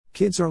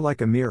Kids are like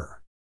a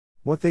mirror.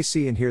 What they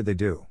see and hear they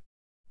do.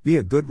 Be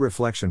a good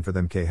reflection for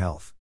them.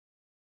 K-Health.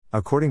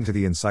 According to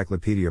the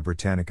Encyclopedia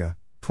Britannica,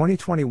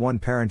 2021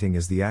 parenting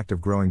is the act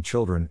of growing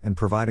children and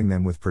providing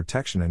them with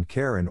protection and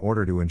care in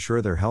order to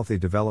ensure their healthy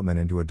development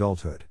into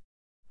adulthood.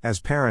 As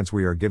parents,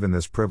 we are given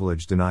this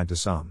privilege denied to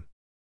some.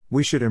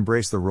 We should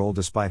embrace the role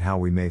despite how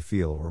we may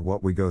feel or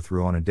what we go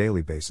through on a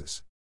daily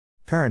basis.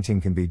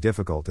 Parenting can be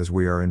difficult as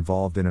we are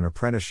involved in an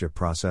apprenticeship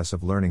process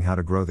of learning how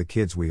to grow the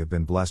kids we have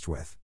been blessed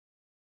with.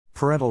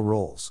 Parental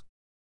roles.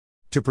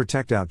 To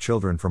protect our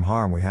children from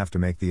harm, we have to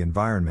make the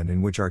environment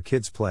in which our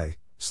kids play,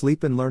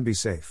 sleep and learn be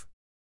safe.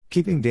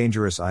 Keeping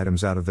dangerous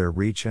items out of their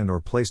reach and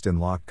or placed in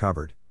locked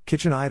cupboard,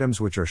 kitchen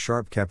items which are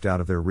sharp kept out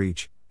of their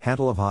reach,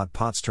 handle of hot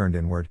pots turned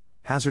inward,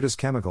 hazardous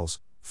chemicals,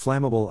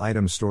 flammable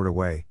items stored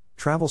away,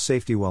 travel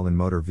safety while in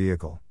motor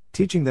vehicle,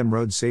 teaching them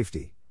road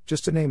safety,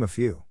 just to name a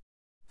few.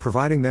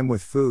 Providing them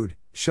with food,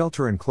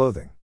 shelter and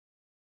clothing.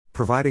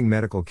 Providing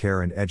medical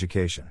care and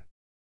education.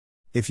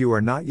 If you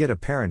are not yet a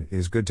parent, it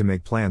is good to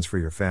make plans for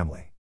your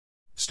family.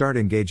 Start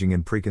engaging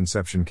in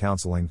preconception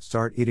counseling,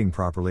 start eating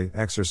properly,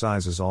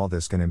 exercises. All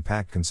this can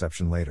impact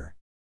conception later.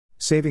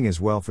 Saving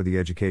as well for the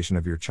education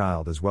of your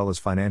child as well as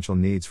financial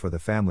needs for the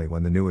family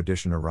when the new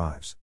addition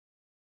arrives.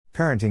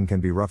 Parenting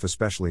can be rough,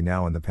 especially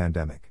now in the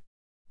pandemic.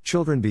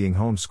 Children being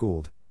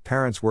homeschooled,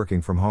 parents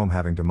working from home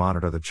having to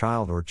monitor the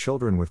child or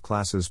children with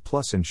classes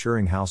plus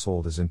ensuring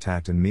household is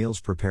intact and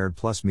meals prepared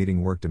plus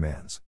meeting work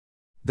demands.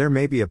 There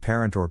may be a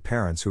parent or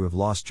parents who have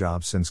lost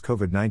jobs since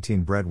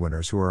COVID-19,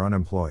 breadwinners who are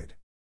unemployed.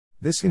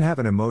 This can have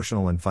an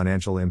emotional and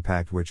financial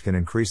impact which can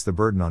increase the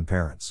burden on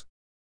parents.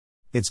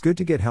 It's good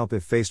to get help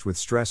if faced with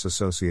stress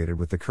associated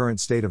with the current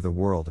state of the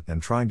world and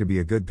trying to be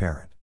a good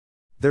parent.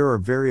 There are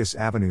various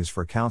avenues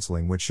for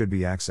counseling which should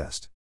be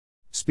accessed.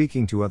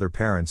 Speaking to other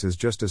parents is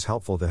just as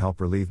helpful to help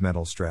relieve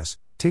mental stress.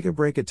 Take a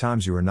break at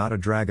times. You are not a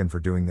dragon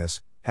for doing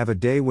this. Have a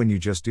day when you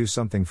just do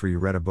something for you.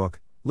 Read a book,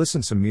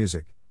 listen some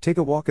music, take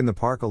a walk in the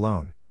park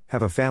alone,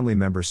 have a family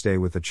member stay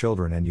with the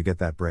children and you get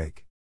that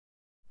break.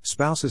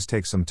 Spouses,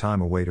 take some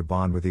time away to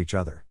bond with each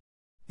other.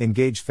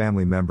 Engage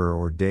family member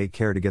or day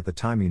care to get the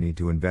time you need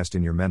to invest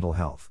in your mental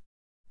health.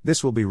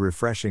 This will be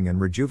refreshing and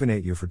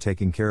rejuvenate you for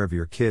taking care of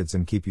your kids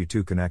and keep you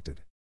two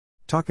connected.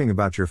 Talking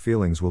about your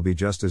feelings will be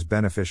just as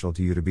beneficial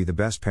to you to be the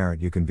best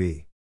parent you can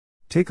be.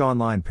 Take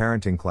online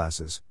parenting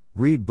classes,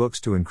 read books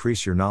to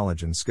increase your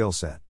knowledge and skill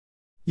set.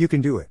 You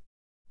can do it.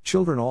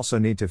 Children also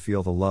need to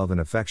feel the love and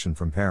affection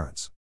from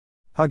parents.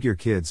 Hug your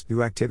kids,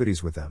 do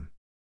activities with them.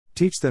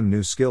 Teach them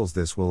new skills.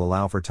 This will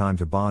allow for time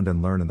to bond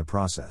and learn in the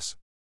process.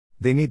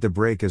 They need the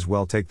break as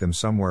well. Take them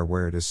somewhere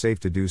where it is safe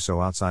to do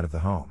so outside of the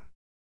home.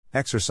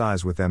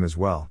 Exercise with them as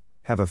well.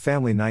 Have a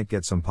family night,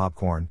 get some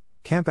popcorn,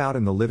 camp out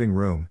in the living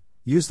room,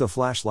 use the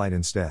flashlight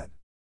instead.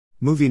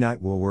 Movie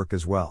night will work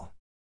as well.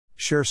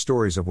 Share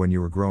stories of when you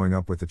were growing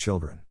up with the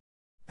children.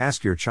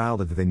 Ask your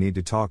child if they need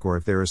to talk or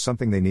if there is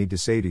something they need to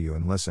say to you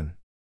and listen.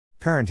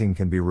 Parenting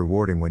can be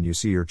rewarding when you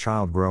see your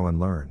child grow and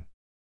learn.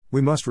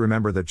 We must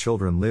remember that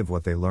children live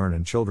what they learn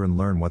and children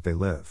learn what they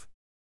live.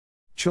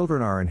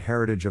 Children are an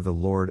heritage of the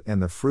Lord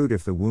and the fruit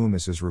if the womb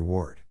is his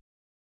reward.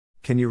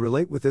 Can you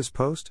relate with this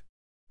post?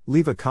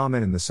 Leave a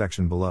comment in the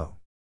section below.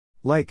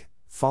 Like,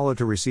 follow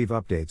to receive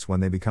updates when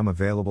they become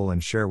available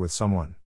and share with someone.